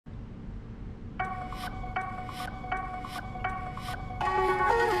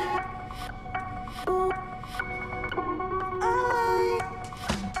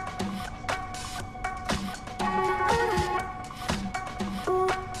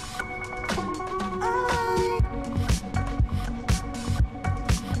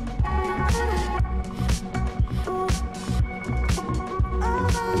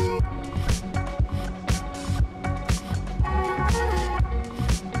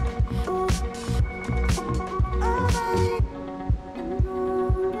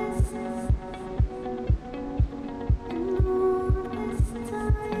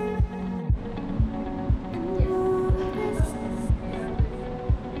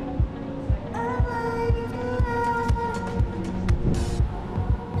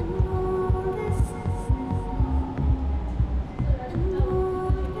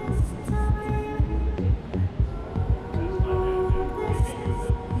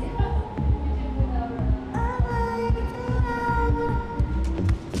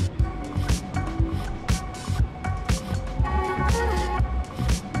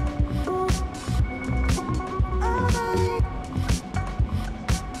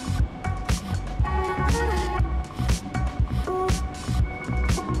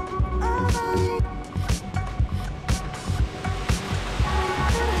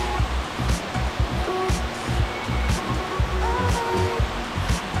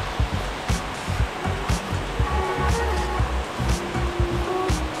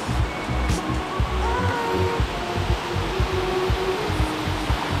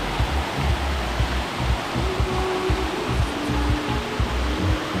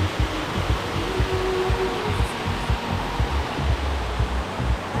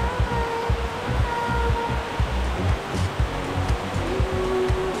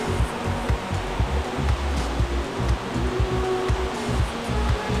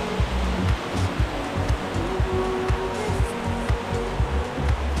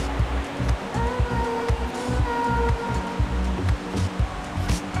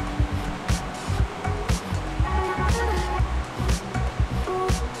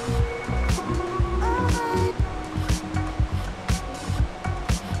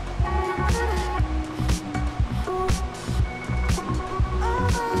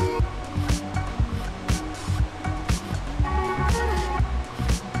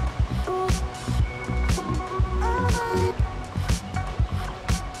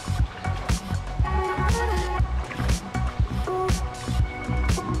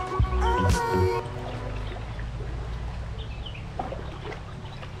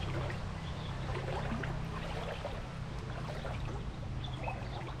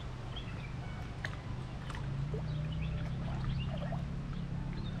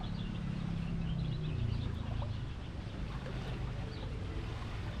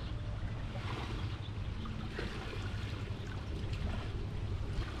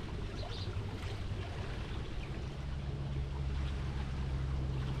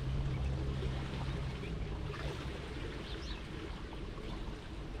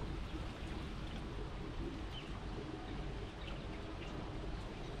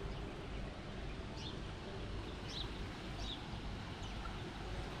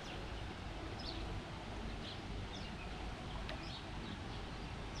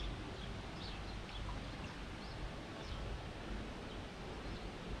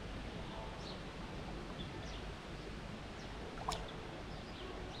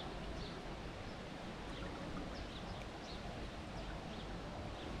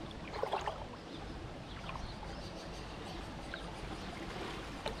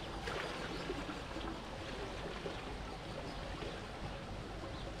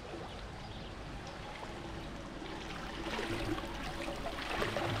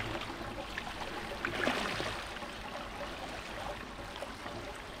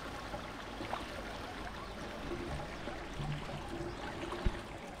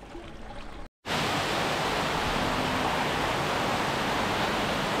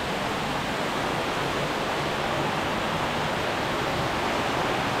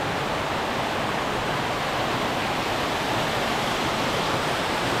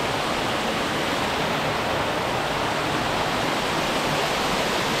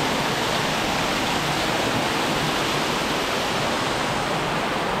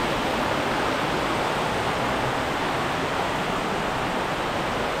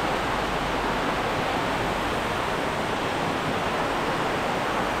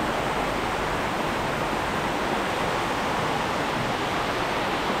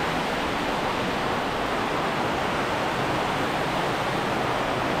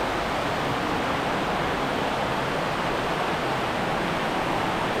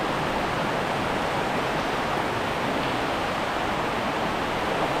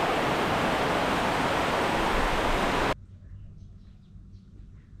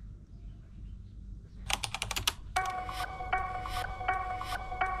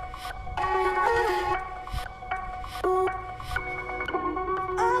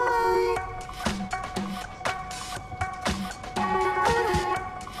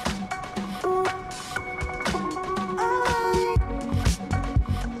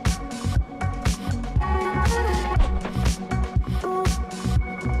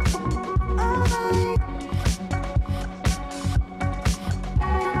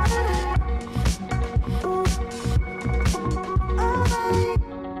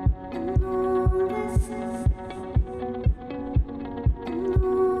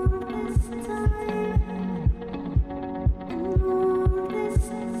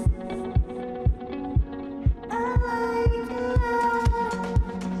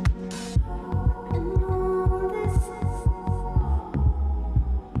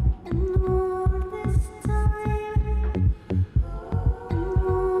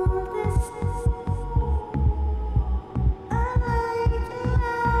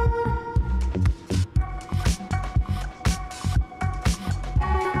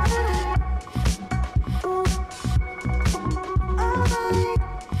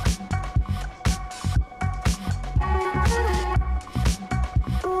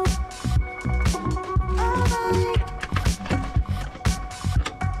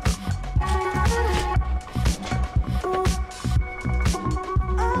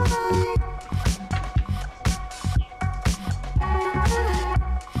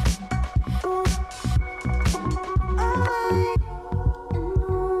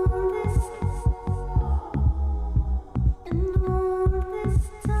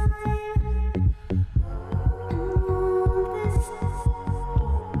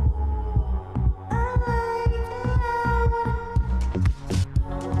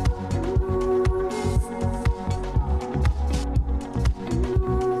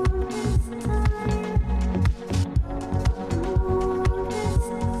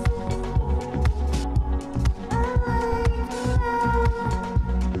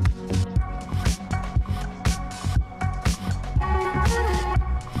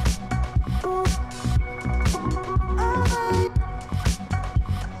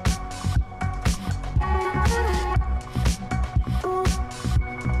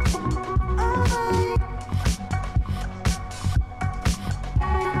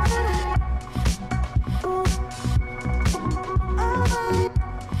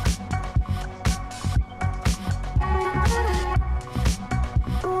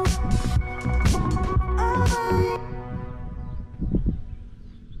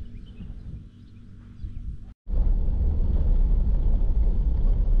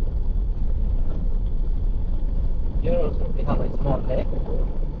Here also we have a small lake.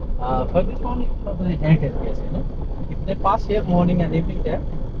 For this one, it's for the heritage place, you know. If they pass here morning and evening there,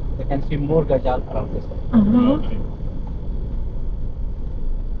 they can see more gazelle around this one. Lovely.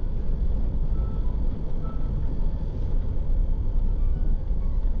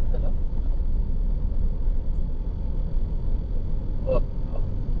 Hello? Oh, oh,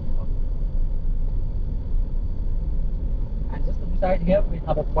 oh. And just beside here, we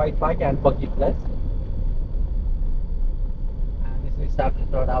have a quiet bike and buggy place. And this is Telal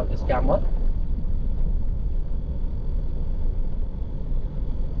Resort Al Ain camel.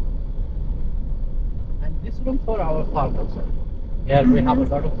 And this room for our falcons. Here we have a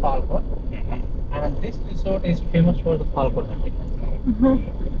lot of falcon. And this resort is famous for the falcon hunting.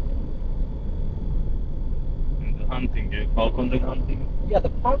 And the hunting, falcon hunting. Yeah, the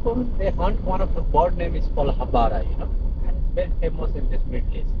falcon, they hunt one of the bird name is called habara, you know, and it's very famous in this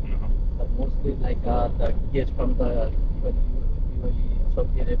Middle East. But mostly like the guests from the UAE,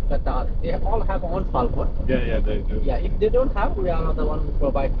 Saudi Arabia, Qatar, they all have own falcon. Yeah, they do. Yeah, if they don't have, we are the one who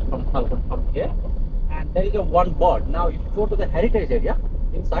provide from falcon from here. And there is a one bird. Now, if you go to the heritage area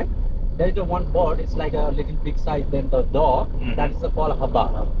inside, there is a one bird. It's like a little big size than the dog. That is called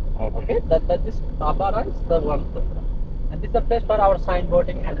habara. Okay, that this habara is the one. And this is the place for our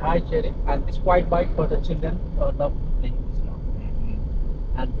signboarding and eye sharing, and this quiet bike for the children for the playing this now.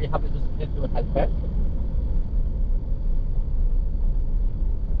 And we have to do a helipad.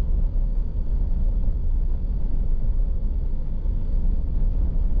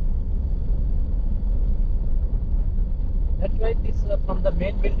 That's why this from the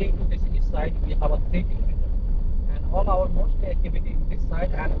main building to this east side we have a 3 kilometer, and all our mostly activity in this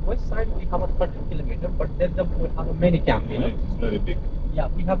side and west side we have a 30 kilometer. But then we have a mini camp, you know. It's very big. Yeah,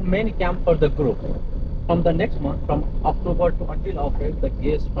 we have a mini camp for the group. From the next month, from October to until April, the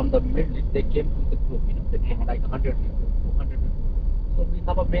guests from the Middle East they came to the group, you know. They came like 100 people, 200 people. So we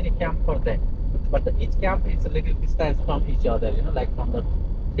have a mini camp for them. But each camp is a little distance from each other, you know, like from the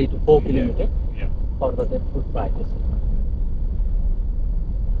 3 to 4 kilometers Yeah. for the food prices.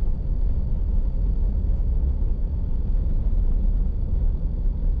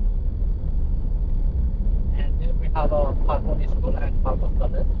 And here we have a Falcon school and Falcon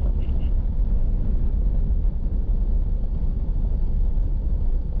college.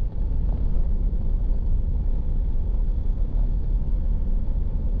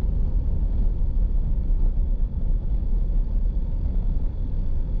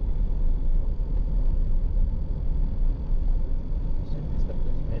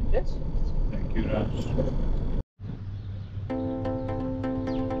 Thank you, Raj.